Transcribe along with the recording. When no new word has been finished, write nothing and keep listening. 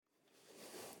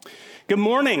Good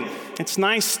morning. It's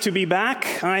nice to be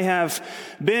back. I have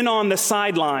been on the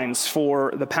sidelines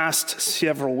for the past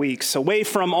several weeks, away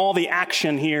from all the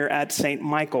action here at St.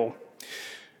 Michael.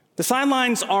 The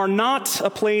sidelines are not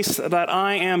a place that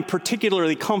I am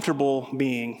particularly comfortable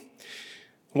being.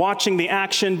 Watching the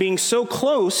action, being so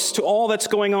close to all that's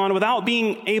going on without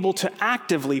being able to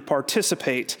actively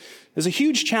participate is a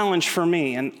huge challenge for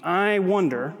me, and I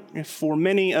wonder if for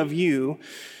many of you,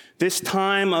 this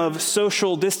time of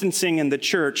social distancing in the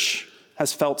church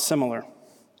has felt similar.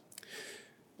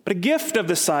 But a gift of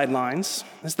the sidelines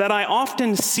is that I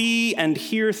often see and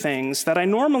hear things that I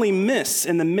normally miss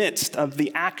in the midst of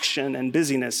the action and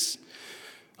busyness.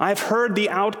 I've heard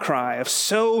the outcry of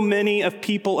so many of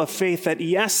people of faith that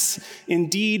yes,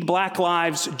 indeed, Black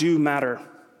lives do matter.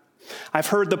 I've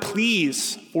heard the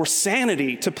pleas for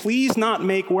sanity to please not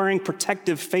make wearing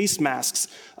protective face masks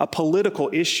a political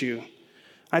issue.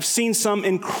 I've seen some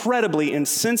incredibly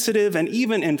insensitive and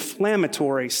even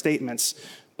inflammatory statements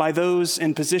by those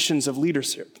in positions of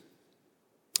leadership.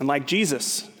 And like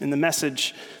Jesus in the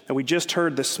message that we just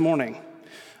heard this morning,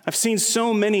 I've seen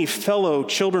so many fellow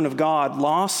children of God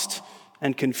lost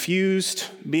and confused,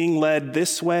 being led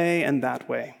this way and that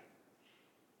way.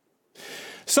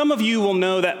 Some of you will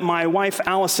know that my wife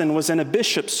Allison was in a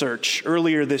bishop search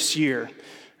earlier this year.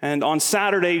 And on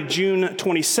Saturday, June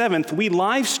 27th, we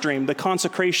live streamed the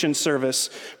consecration service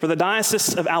for the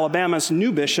Diocese of Alabama's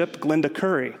new bishop, Glenda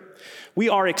Curry. We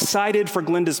are excited for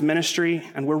Glenda's ministry,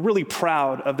 and we're really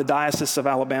proud of the Diocese of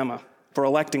Alabama for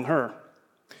electing her.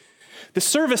 The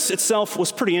service itself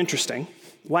was pretty interesting.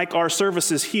 Like our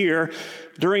services here,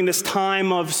 during this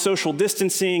time of social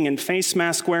distancing and face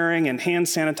mask wearing and hand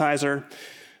sanitizer,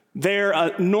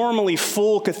 their normally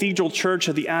full cathedral church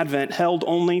of the Advent held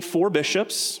only 4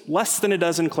 bishops, less than a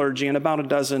dozen clergy, and about a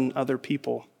dozen other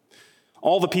people.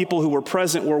 All the people who were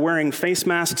present were wearing face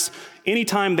masks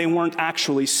anytime they weren't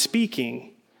actually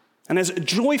speaking. And as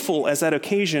joyful as that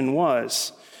occasion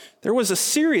was, there was a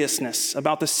seriousness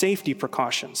about the safety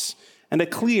precautions and a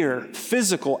clear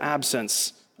physical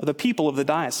absence of the people of the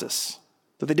diocese.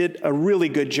 So they did a really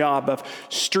good job of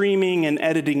streaming and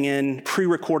editing in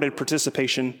pre-recorded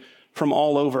participation from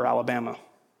all over Alabama.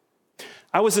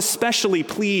 I was especially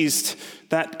pleased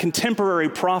that contemporary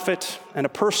prophet and a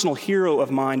personal hero of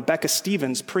mine, Becca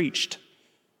Stevens, preached.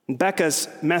 And Becca's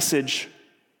message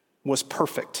was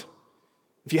perfect.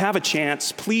 If you have a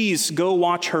chance, please go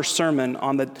watch her sermon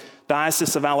on the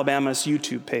Diocese of Alabama's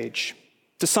YouTube page.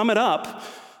 To sum it up,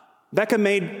 Becca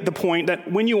made the point that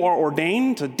when you are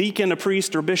ordained, a deacon, a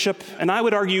priest, or bishop, and I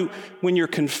would argue when you're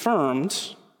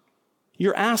confirmed,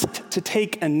 you're asked to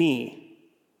take a knee.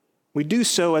 We do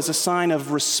so as a sign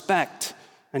of respect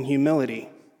and humility.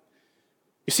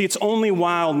 You see, it's only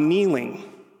while kneeling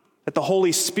that the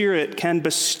Holy Spirit can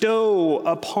bestow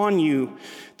upon you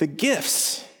the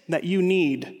gifts that you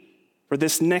need for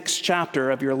this next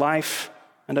chapter of your life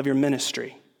and of your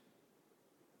ministry.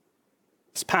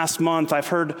 This past month, I've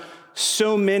heard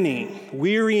so many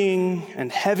wearying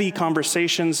and heavy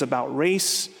conversations about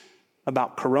race,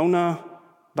 about corona,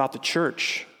 about the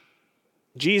church.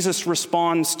 Jesus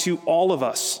responds to all of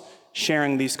us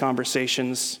sharing these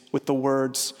conversations with the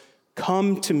words,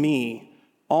 "Come to me,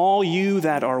 all you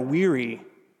that are weary,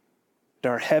 that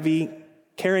are heavy,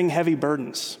 carrying heavy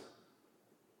burdens."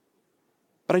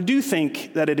 But I do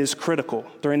think that it is critical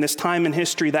during this time in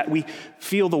history that we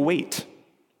feel the weight.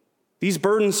 These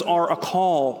burdens are a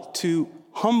call to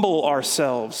humble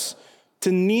ourselves,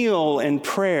 to kneel in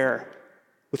prayer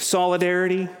with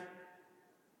solidarity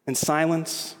and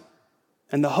silence,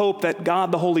 and the hope that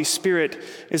God, the Holy Spirit,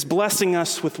 is blessing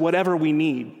us with whatever we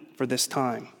need for this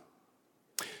time.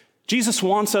 Jesus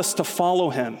wants us to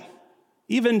follow him,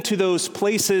 even to those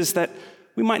places that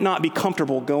we might not be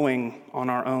comfortable going on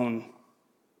our own.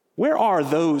 Where are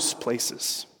those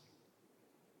places?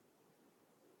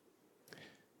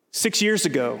 6 years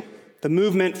ago, the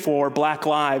movement for Black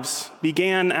lives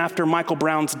began after Michael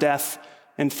Brown's death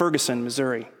in Ferguson,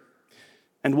 Missouri.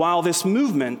 And while this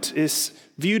movement is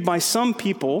viewed by some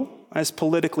people as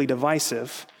politically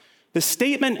divisive, the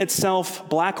statement itself,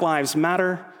 Black Lives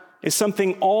Matter, is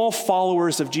something all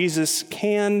followers of Jesus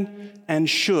can and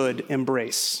should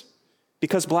embrace,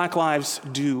 because Black lives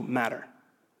do matter.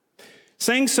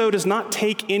 Saying so does not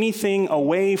take anything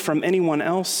away from anyone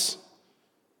else,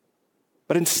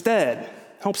 but instead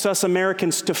helps us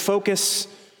Americans to focus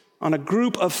on a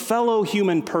group of fellow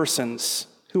human persons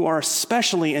who are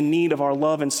especially in need of our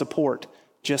love and support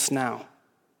just now.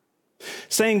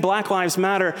 Saying Black Lives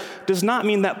Matter does not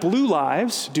mean that blue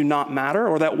lives do not matter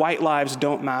or that white lives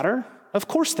don't matter. Of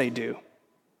course they do.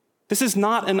 This is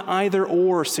not an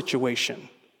either-or situation.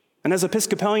 And as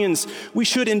Episcopalians, we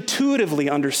should intuitively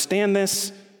understand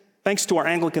this thanks to our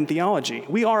Anglican theology.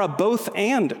 We are a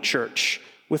both-and church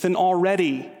with an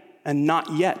already and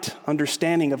not yet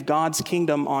understanding of God's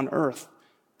kingdom on earth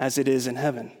as it is in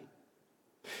heaven.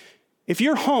 If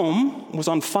your home was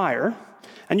on fire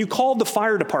and you called the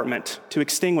fire department to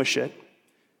extinguish it,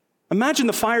 imagine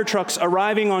the fire trucks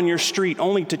arriving on your street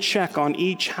only to check on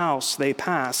each house they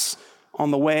pass on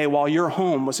the way while your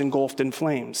home was engulfed in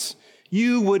flames.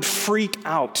 You would freak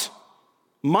out.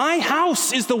 My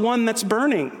house is the one that's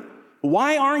burning.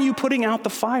 Why aren't you putting out the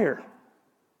fire?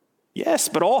 Yes,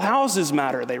 but all houses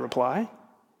matter, they reply.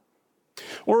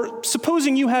 Or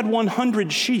supposing you had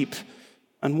 100 sheep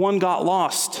and one got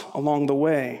lost along the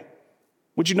way.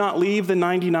 Would you not leave the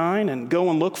 99 and go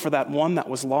and look for that one that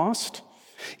was lost?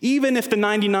 Even if the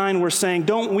 99 were saying,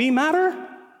 don't we matter?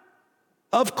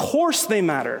 Of course they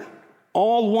matter.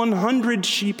 All 100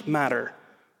 sheep matter.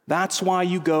 That's why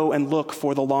you go and look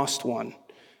for the lost one.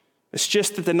 It's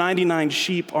just that the 99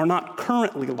 sheep are not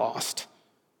currently lost.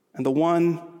 And the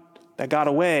one that got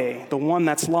away, the one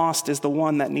that's lost, is the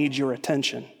one that needs your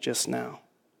attention just now.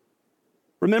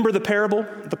 Remember the parable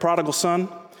of the prodigal son?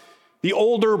 The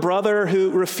older brother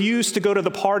who refused to go to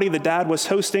the party the dad was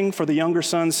hosting for the younger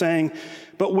son, saying,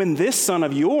 but when this son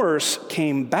of yours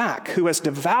came back, who has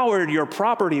devoured your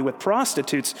property with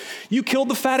prostitutes, you killed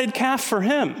the fatted calf for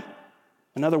him.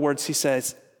 In other words, he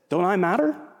says, don't I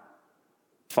matter?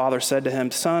 Father said to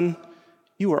him, son,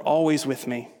 you are always with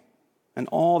me, and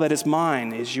all that is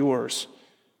mine is yours.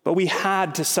 But we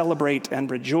had to celebrate and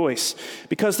rejoice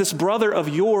because this brother of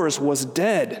yours was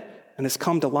dead and has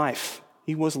come to life.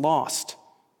 He was lost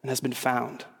and has been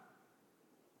found.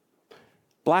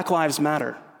 Black lives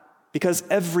matter because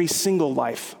every single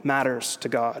life matters to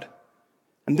God.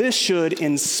 And this should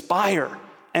inspire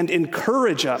and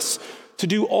encourage us to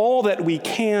do all that we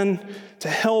can to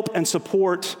help and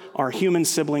support our human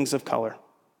siblings of color.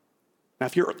 Now,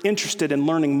 if you're interested in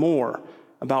learning more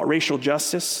about racial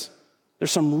justice,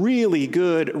 there's some really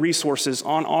good resources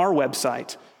on our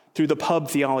website through the Pub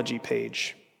Theology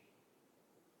page.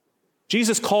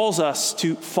 Jesus calls us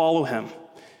to follow him,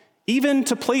 even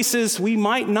to places we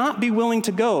might not be willing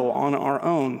to go on our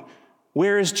own.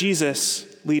 Where is Jesus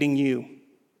leading you?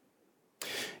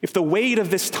 If the weight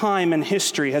of this time in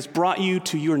history has brought you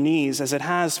to your knees, as it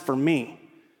has for me,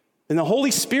 then the Holy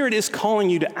Spirit is calling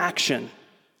you to action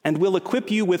and will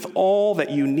equip you with all that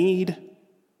you need.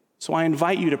 So I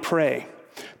invite you to pray.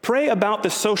 Pray about the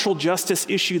social justice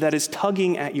issue that is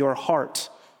tugging at your heart.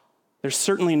 There's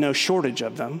certainly no shortage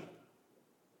of them.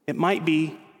 It might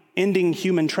be ending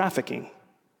human trafficking.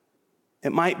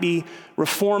 It might be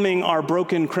reforming our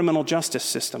broken criminal justice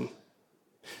system.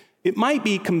 It might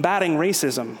be combating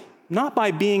racism, not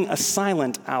by being a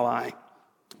silent ally,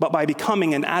 but by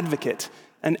becoming an advocate,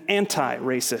 an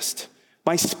anti-racist,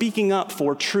 by speaking up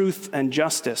for truth and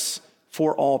justice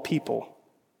for all people.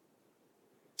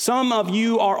 Some of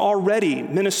you are already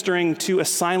ministering to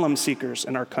asylum seekers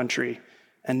in our country,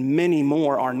 and many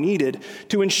more are needed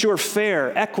to ensure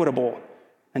fair, equitable,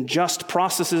 and just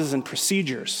processes and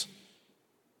procedures.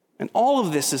 And all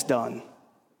of this is done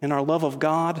in our love of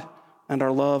God and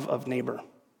our love of neighbor.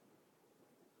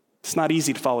 It's not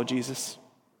easy to follow Jesus.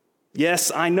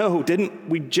 Yes, I know. Didn't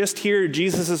we just hear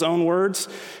Jesus' own words?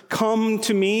 Come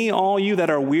to me, all you that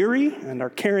are weary and are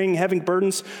carrying heavy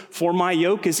burdens, for my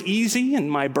yoke is easy and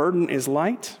my burden is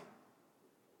light.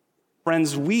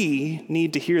 Friends, we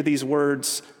need to hear these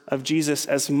words of Jesus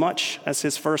as much as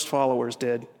his first followers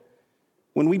did.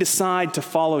 When we decide to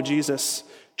follow Jesus,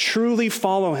 truly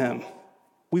follow him,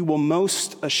 we will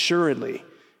most assuredly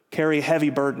carry heavy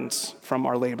burdens from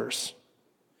our labors.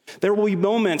 There will be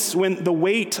moments when the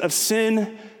weight of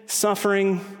sin,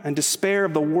 suffering, and despair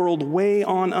of the world weigh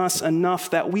on us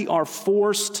enough that we are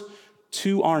forced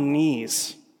to our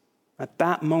knees. At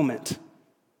that moment,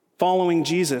 following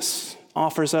Jesus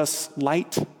offers us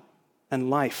light and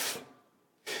life.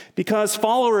 Because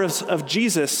followers of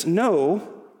Jesus know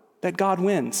that God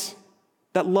wins,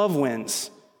 that love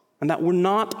wins, and that we're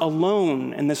not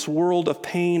alone in this world of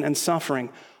pain and suffering.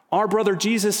 Our brother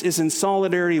Jesus is in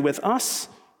solidarity with us,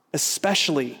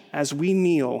 especially as we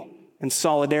kneel in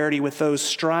solidarity with those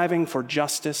striving for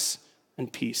justice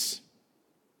and peace.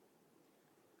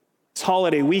 This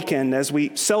holiday weekend, as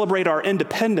we celebrate our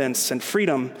independence and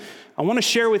freedom, I want to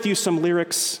share with you some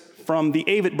lyrics from the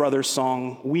Avett Brothers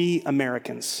song, We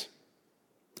Americans.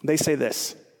 They say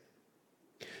this: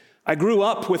 I grew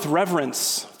up with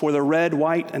reverence for the red,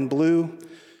 white, and blue,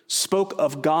 spoke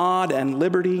of God and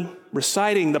liberty,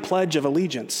 reciting the Pledge of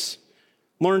Allegiance,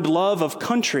 learned love of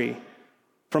country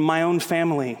from my own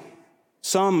family,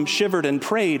 Some shivered and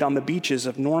prayed on the beaches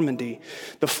of Normandy.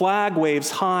 The flag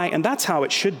waves high, and that's how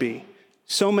it should be.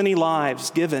 So many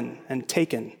lives given and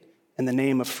taken in the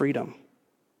name of freedom.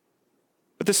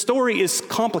 But the story is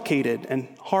complicated and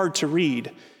hard to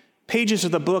read. Pages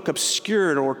of the book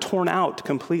obscured or torn out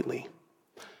completely.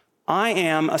 I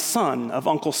am a son of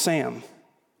Uncle Sam,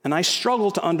 and I struggle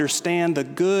to understand the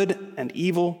good and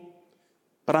evil,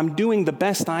 but I'm doing the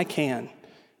best I can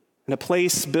in a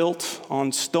place built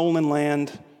on stolen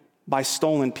land by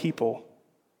stolen people.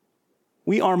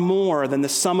 We are more than the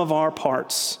sum of our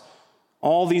parts.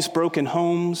 All these broken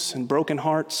homes and broken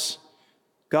hearts.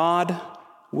 God,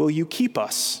 will you keep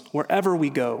us wherever we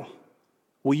go?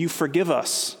 Will you forgive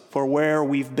us for where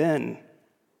we've been,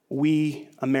 we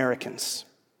Americans?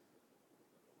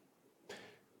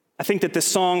 I think that this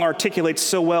song articulates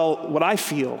so well what I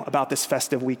feel about this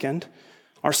festive weekend,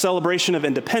 our celebration of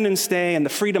Independence Day and the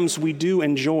freedoms we do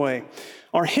enjoy.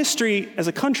 Our history as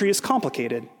a country is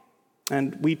complicated,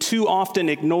 and we too often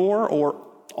ignore or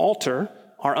alter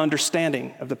our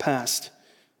understanding of the past.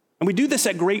 And we do this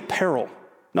at great peril,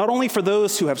 not only for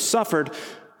those who have suffered,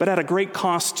 but at a great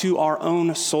cost to our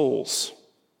own souls.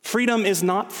 Freedom is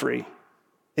not free.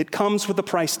 It comes with the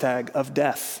price tag of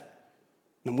death.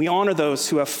 And we honor those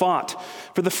who have fought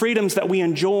for the freedoms that we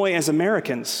enjoy as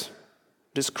Americans.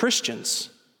 But as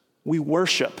Christians, we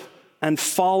worship and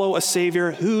follow a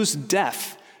Savior whose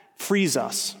death frees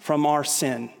us from our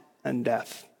sin and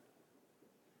death.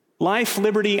 Life,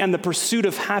 liberty, and the pursuit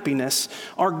of happiness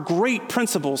are great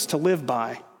principles to live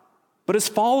by. But as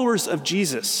followers of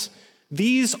Jesus,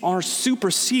 these are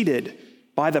superseded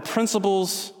by the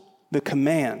principles, the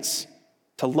commands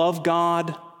to love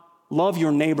God, love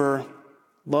your neighbor,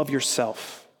 love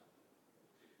yourself.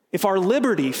 If our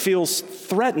liberty feels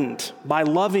threatened by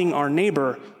loving our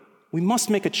neighbor, we must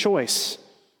make a choice.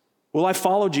 Will I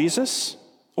follow Jesus?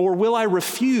 Or will I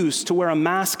refuse to wear a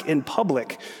mask in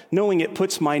public, knowing it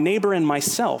puts my neighbor and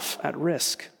myself at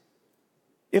risk?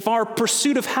 If our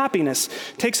pursuit of happiness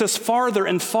takes us farther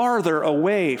and farther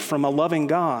away from a loving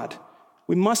God,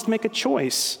 we must make a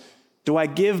choice. Do I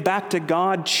give back to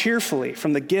God cheerfully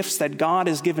from the gifts that God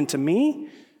has given to me?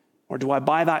 Or do I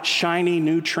buy that shiny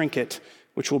new trinket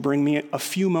which will bring me a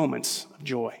few moments of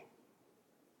joy?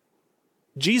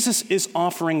 Jesus is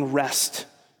offering rest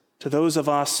to those of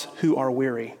us who are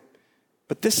weary.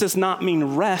 But this does not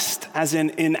mean rest as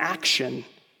in inaction.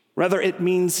 Rather, it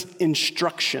means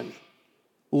instruction.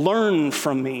 Learn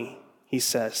from me, he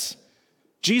says.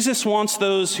 Jesus wants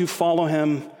those who follow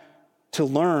him to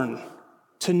learn,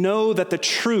 to know that the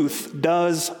truth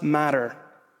does matter.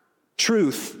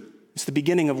 Truth is the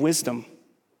beginning of wisdom,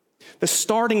 the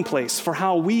starting place for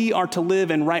how we are to live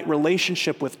in right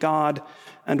relationship with God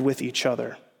and with each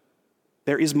other.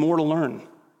 There is more to learn.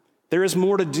 There is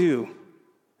more to do.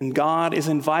 And God is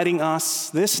inviting us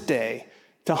this day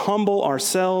to humble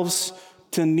ourselves,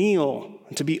 to kneel,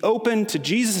 and to be open to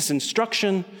Jesus'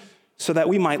 instruction so that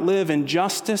we might live in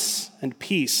justice and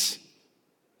peace,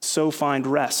 so find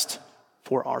rest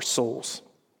for our souls.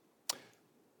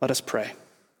 Let us pray.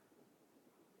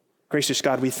 Gracious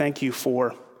God, we thank you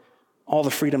for all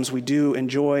the freedoms we do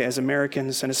enjoy as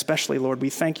Americans, and especially, Lord, we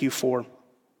thank you for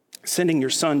sending your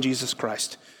Son, Jesus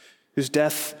Christ, whose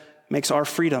death makes our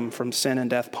freedom from sin and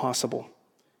death possible.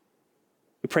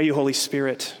 We pray you, Holy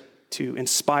Spirit, to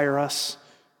inspire us,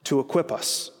 to equip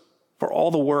us for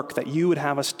all the work that you would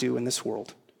have us do in this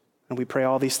world. And we pray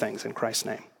all these things in Christ's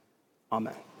name.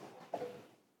 Amen.